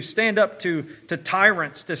had to stand up to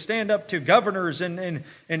tyrants, to stand up to governors and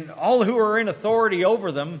all who are in authority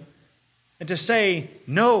over them, and to say,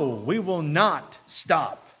 no, we will not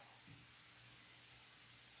stop.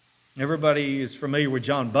 Everybody is familiar with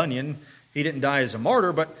John Bunyan. He didn't die as a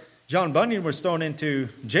martyr, but John Bunyan was thrown into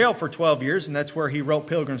jail for 12 years, and that's where he wrote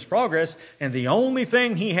Pilgrim's Progress. And the only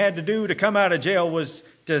thing he had to do to come out of jail was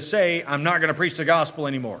to say, I'm not going to preach the gospel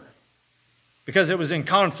anymore, because it was in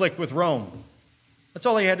conflict with Rome. That's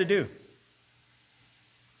all he had to do.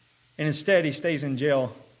 And instead, he stays in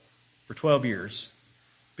jail for 12 years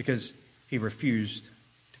because he refused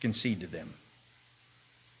to concede to them.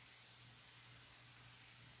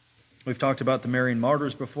 We've talked about the Marian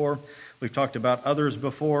martyrs before. We've talked about others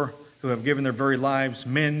before who have given their very lives,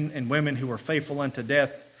 men and women who are faithful unto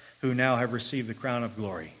death, who now have received the crown of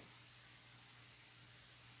glory.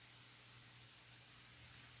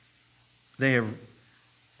 They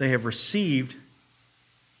have received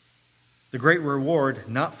the great reward,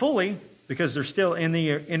 not fully, because they're still in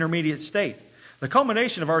the intermediate state. The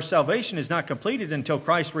culmination of our salvation is not completed until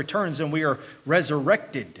Christ returns and we are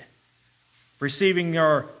resurrected, receiving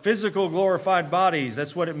our physical glorified bodies.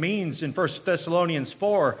 That's what it means in 1 Thessalonians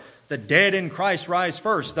 4. The dead in Christ rise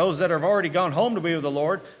first. Those that have already gone home to be with the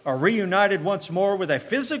Lord are reunited once more with a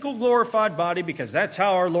physical glorified body, because that's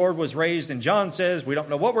how our Lord was raised. And John says, we don't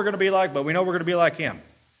know what we're going to be like, but we know we're going to be like Him.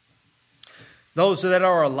 Those that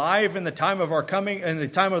are alive in the time of our coming, in the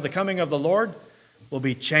time of the coming of the Lord, will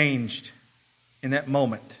be changed in that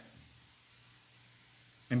moment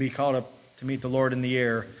and be caught up to meet the Lord in the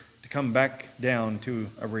air, to come back down to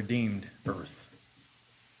a redeemed earth.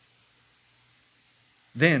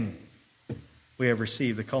 Then we have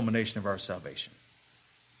received the culmination of our salvation.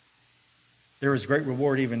 There is great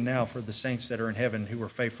reward even now for the saints that are in heaven who were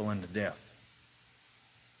faithful unto death.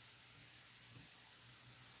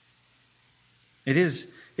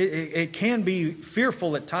 It can be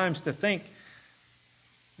fearful at times to think,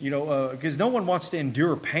 because no one wants to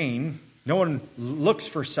endure pain. No one looks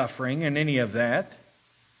for suffering and any of that.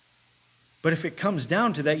 But if it comes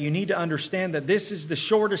down to that, you need to understand that this is the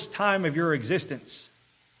shortest time of your existence.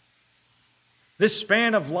 This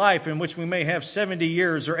span of life in which we may have 70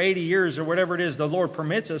 years or 80 years or whatever it is the Lord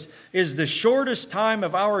permits us is the shortest time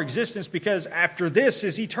of our existence, because after this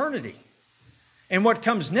is eternity. And what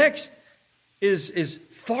comes next is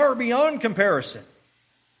far beyond comparison.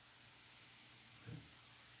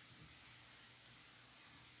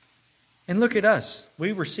 And look at us.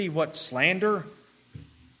 We receive what? Slander?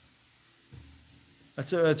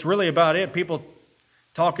 That's really about it. People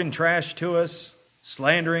talking trash to us,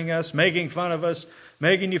 slandering us, making fun of us,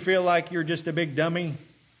 making you feel like you're just a big dummy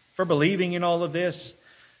for believing in all of this.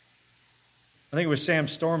 I think it was Sam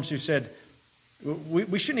Storms who said,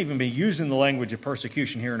 we shouldn't even be using the language of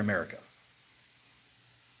persecution here in America,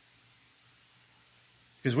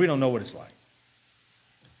 because we don't know what it's like.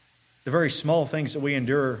 The very small things that we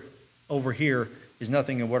endure over here is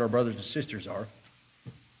nothing of what our brothers and sisters are.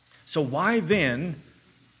 So why then,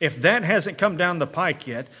 if that hasn't come down the pike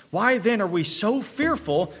yet, why then are we so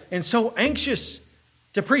fearful and so anxious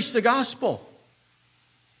to preach the gospel?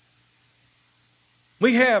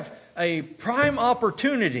 We have a prime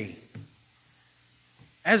opportunity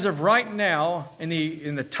as of right now, in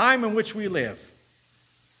the time in which we live,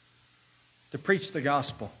 to preach the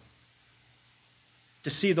gospel, to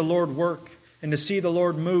see the Lord work and to see the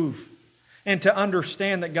Lord move, and to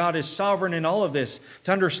understand that God is sovereign in all of this,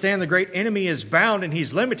 to understand the great enemy is bound and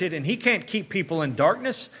he's limited and he can't keep people in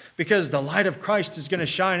darkness, because the light of Christ is going to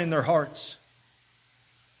shine in their hearts.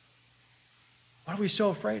 What are we so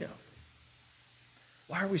afraid of?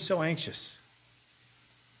 Why are we so anxious?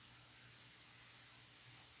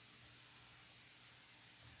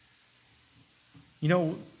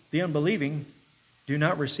 The unbelieving do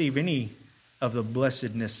not receive any of the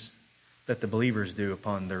blessedness that the believers do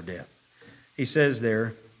upon their death. He says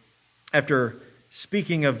there, after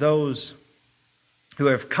speaking of those who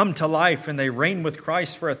have come to life and they reign with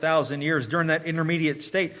Christ for 1,000 years during that intermediate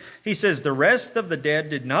state, he says the rest of the dead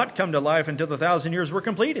did not come to life until the 1,000 years were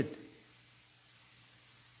completed.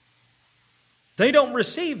 They don't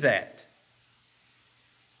receive that.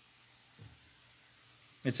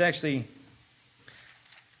 It's actually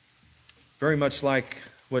very much like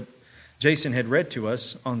what Jason had read to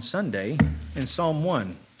us on Sunday in Psalm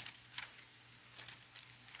 1.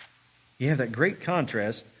 You have that great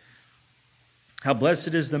contrast. How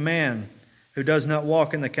blessed is the man who does not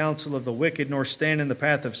walk in the counsel of the wicked, nor stand in the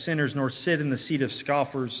path of sinners, nor sit in the seat of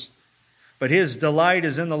scoffers. But his delight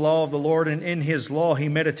is in the law of the Lord, and in his law he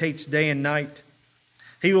meditates day and night.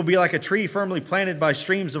 He will be like a tree firmly planted by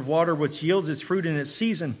streams of water, which yields its fruit in its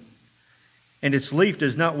season, and its leaf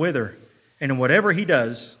does not wither. And in whatever he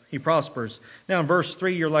does, he prospers. Now in verse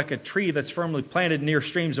 3, you're like a tree that's firmly planted near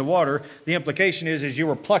streams of water. The implication is you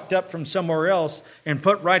were plucked up from somewhere else and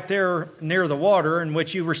put right there near the water, in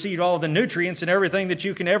which you received all the nutrients and everything that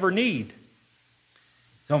you can ever need.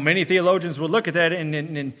 So many theologians would look at that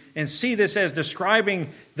and see this as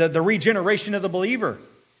describing the regeneration of the believer.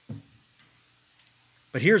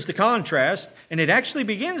 But here's the contrast, and it actually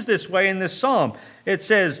begins this way in this psalm. It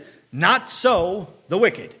says, not so the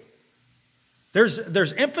wicked.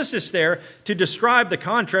 There's emphasis there to describe the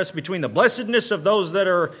contrast between the blessedness of those that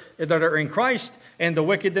are in Christ and the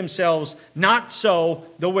wicked themselves. Not so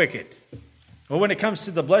the wicked. Well, when it comes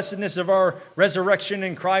to the blessedness of our resurrection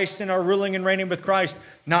in Christ and our ruling and reigning with Christ,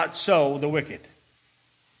 not so the wicked.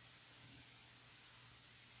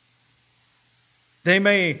 They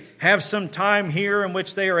may have some time here in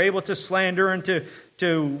which they are able to slander and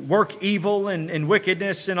to work evil and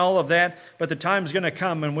wickedness and all of that, but the time's going to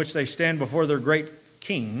come in which they stand before their great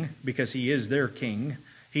king, because he is their king.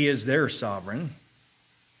 He is their sovereign.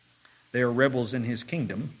 They are rebels in his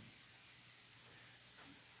kingdom,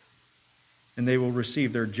 and they will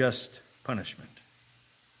receive their just punishment.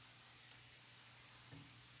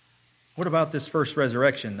 What about this first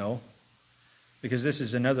resurrection, though? Because this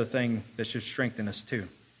is another thing that should strengthen us too.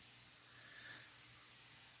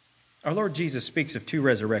 Our Lord Jesus speaks of two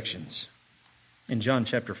resurrections in John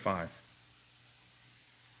chapter 5.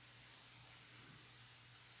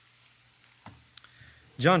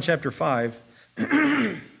 John chapter 5,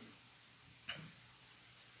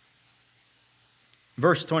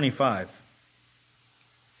 verse 25.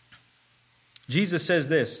 Jesus says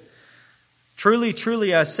this, "Truly,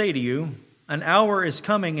 truly, I say to you, an hour is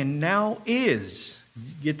coming and now is."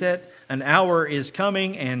 Get that? An hour is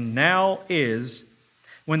coming and now is,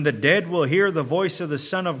 when the dead will hear the voice of the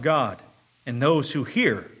Son of God, and those who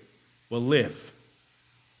hear will live.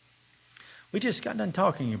 We just got done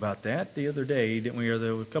talking about that the other day, didn't we?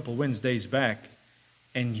 Or a couple Wednesdays back.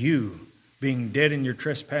 And you, being dead in your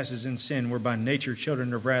trespasses and sin, were by nature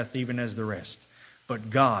children of wrath, even as the rest. But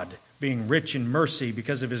God, being rich in mercy,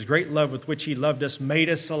 because of his great love with which he loved us, made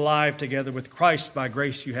us alive together with Christ. By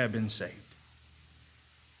grace you have been saved.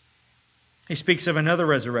 He speaks of another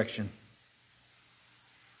resurrection.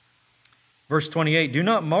 Verse 28, "Do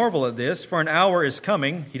not marvel at this, for an hour is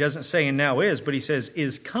coming." He doesn't say and now is, but he says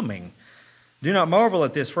is coming. "Do not marvel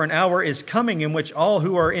at this, for an hour is coming in which all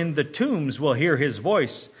who are in the tombs will hear his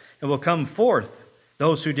voice and will come forth,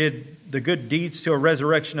 those who did the good deeds to a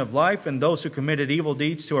resurrection of life, and those who committed evil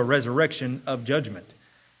deeds to a resurrection of judgment."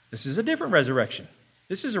 This is a different resurrection.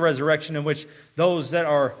 This is a resurrection in which those that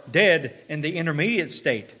are dead in the intermediate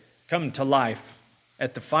state come to life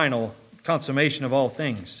at the final consummation of all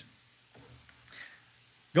things.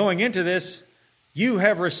 Going into this, you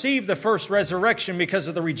have received the first resurrection because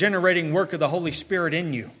of the regenerating work of the Holy Spirit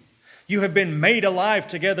in you. You have been made alive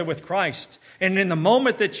together with Christ. And in the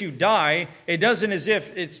moment that you die,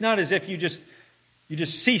 it's not as if you just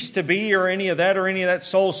cease to be or any of that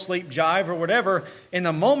soul sleep jive or whatever. In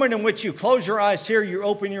the moment in which you close your eyes here, you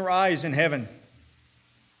open your eyes in heaven.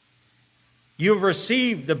 You have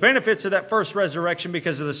received the benefits of that first resurrection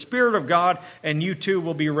because of the Spirit of God, and you too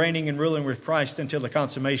will be reigning and ruling with Christ until the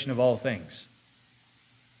consummation of all things.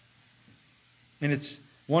 And it's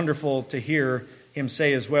wonderful to hear him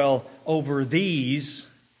say as well, "Over these,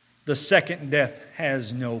 the second death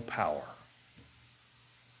has no power."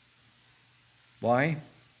 Why?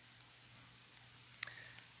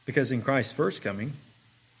 Because in Christ's first coming,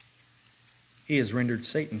 he has rendered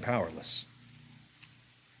Satan powerless.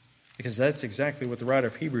 Because that's exactly what the writer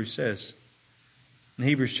of Hebrews says. In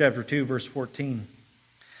Hebrews chapter 2, verse 14.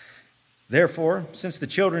 "Therefore, since the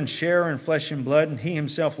children share in flesh and blood, and he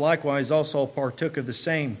himself likewise also partook of the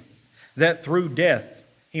same, that through death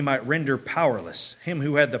he might render powerless him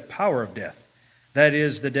who had the power of death, that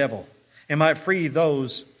is, the devil, and might free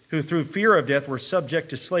those who through fear of death were subject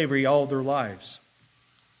to slavery all their lives."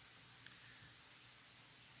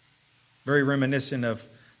 Very reminiscent of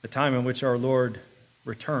the time in which our Lord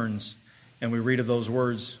returns, and we read of those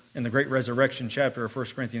words in the great resurrection chapter of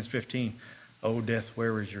 1 Corinthians 15. "O death,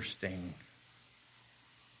 where is your sting?"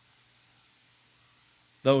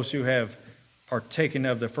 Those who have partaken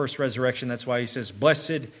of the first resurrection, that's why he says,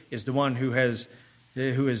 "Blessed is the one who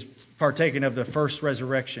is partaken of the first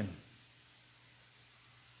resurrection."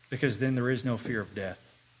 Because then there is no fear of death,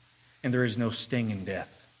 and there is no sting in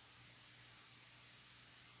death.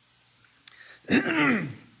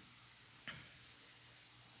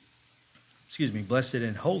 Excuse me, blessed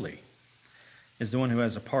and holy is the one who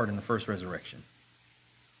has a part in the first resurrection.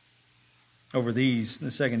 Over these,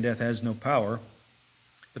 the second death has no power,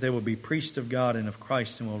 but they will be priests of God and of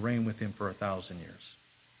Christ and will reign with him for 1,000 years.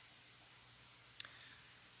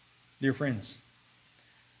 Dear friends,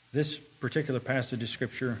 this particular passage of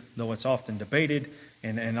Scripture, though it's often debated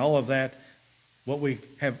and all of that, what we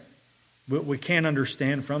can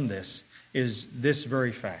understand from this is this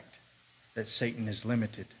very fact, that Satan is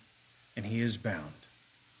limited and he is bound.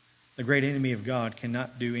 The great enemy of God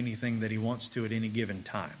cannot do anything that he wants to at any given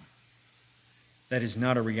time. That is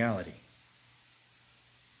not a reality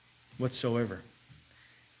whatsoever.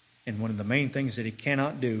 And one of the main things that he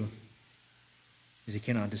cannot do is he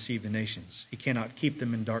cannot deceive the nations. He cannot keep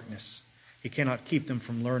them in darkness. He cannot keep them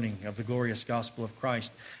from learning of the glorious gospel of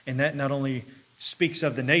Christ. And that not only speaks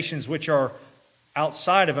of the nations which are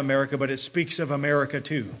outside of America, but it speaks of America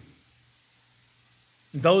too.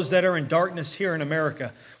 Those that are in darkness here in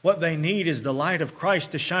America, what they need is the light of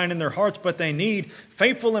Christ to shine in their hearts, but they need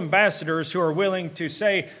faithful ambassadors who are willing to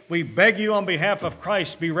say, we beg you on behalf of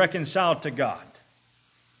Christ, be reconciled to God.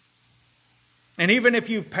 And even if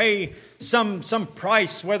you pay some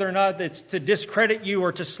price, whether or not it's to discredit you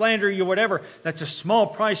or to slander you, whatever, that's a small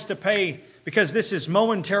price to pay, because this is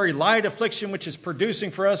momentary light affliction which is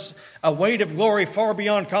producing for us a weight of glory far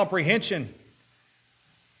beyond comprehension.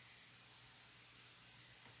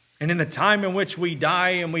 And in the time in which we die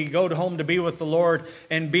and we go home to be with the Lord,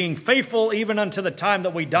 and being faithful even unto the time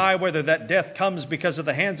that we die, whether that death comes because of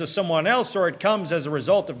the hands of someone else or it comes as a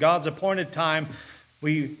result of God's appointed time,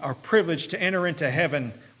 we are privileged to enter into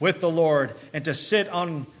heaven with the Lord and to sit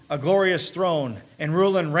on a glorious throne and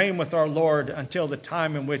rule and reign with our Lord until the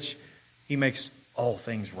time in which He makes all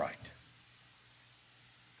things right.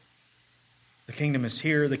 The kingdom is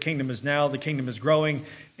here, the kingdom is now, the kingdom is growing,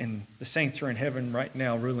 and the saints are in heaven right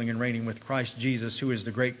now ruling and reigning with Christ Jesus, who is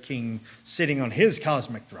the great King, sitting on His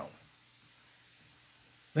cosmic throne.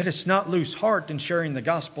 Let us not lose heart in sharing the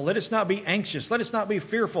gospel. Let us not be anxious. Let us not be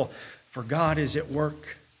fearful, for God is at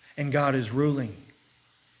work and God is ruling.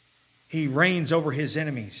 He reigns over His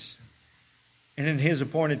enemies, and in His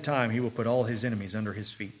appointed time He will put all His enemies under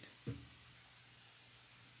His feet.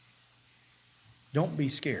 Don't be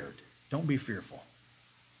scared. Don't be fearful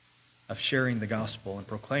of sharing the gospel and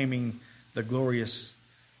proclaiming the glorious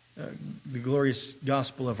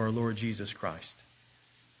gospel of our Lord Jesus Christ.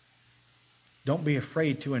 Don't be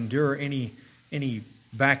afraid to endure any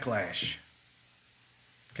backlash,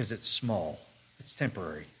 because it's small, it's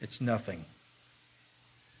temporary, it's nothing.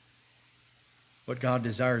 What God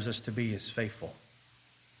desires us to be is faithful.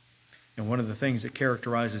 And one of the things that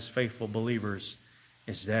characterizes faithful believers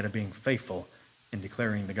is that of being faithful in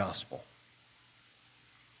declaring the gospel.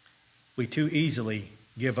 We too easily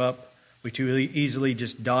give up. We too easily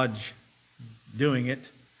just dodge doing it,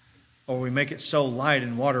 or we make it so light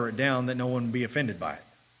and water it down that no one will be offended by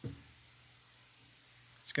it.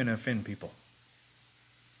 It's going to offend people.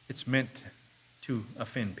 It's meant to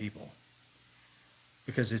offend people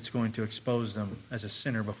because it's going to expose them as a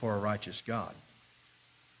sinner before a righteous God.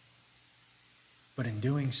 But in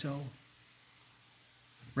doing so,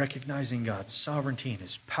 recognizing God's sovereignty and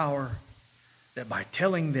His power, that by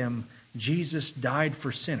telling them Jesus died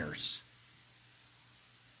for sinners,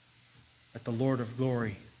 that the Lord of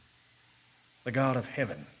glory, the God of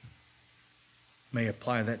heaven, may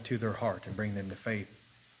apply that to their heart and bring them to faith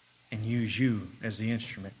and use you as the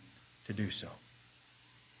instrument to do so.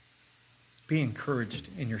 Be encouraged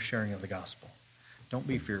in your sharing of the gospel. Don't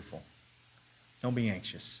be fearful. Don't be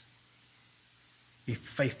anxious. Be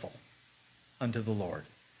faithful unto the Lord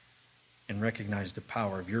and recognize the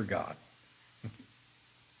power of your God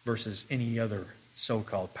versus any other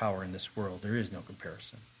so-called power in this world. There is no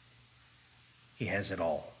comparison. He has it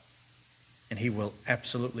all. And He will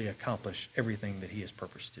absolutely accomplish everything that He has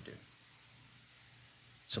purposed to do.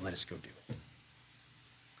 So let us go do it.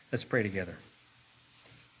 Let's pray together.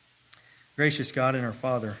 Gracious God and our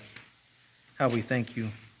Father, how we thank You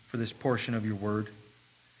for this portion of Your word.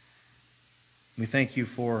 We thank You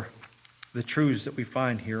for the truths that we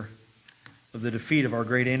find here of the defeat of our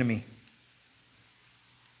great enemy.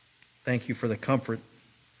 Thank You for the comfort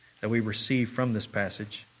that we receive from this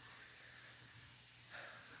passage.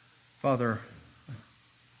 Father,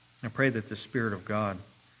 I pray that the Spirit of God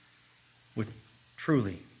would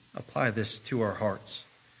truly apply this to our hearts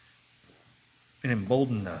and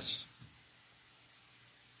embolden us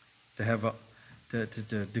to have to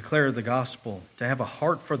declare the gospel, to have a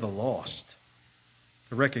heart for the lost,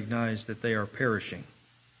 to recognize that they are perishing.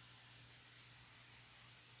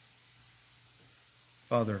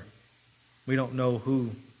 Father, we don't know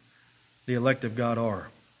who the elect of God are.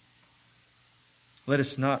 Let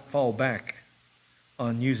us not fall back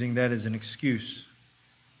on using that as an excuse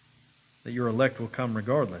that Your elect will come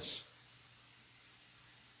regardless.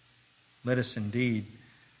 Let us indeed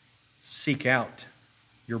seek out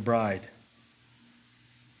Your bride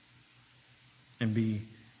and be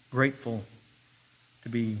grateful to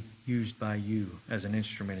be used by You as an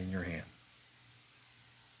instrument in Your hand.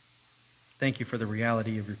 Thank You for the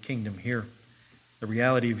reality of Your kingdom here, the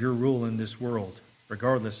reality of Your rule in this world,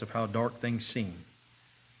 regardless of how dark things seem.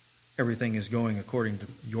 Everything is going according to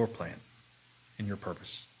Your plan and Your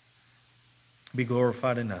purpose. Be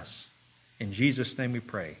glorified in us. In Jesus' name we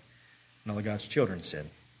pray. And all of God's children said,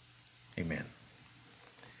 Amen.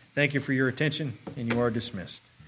 Thank you for your attention, and you are dismissed.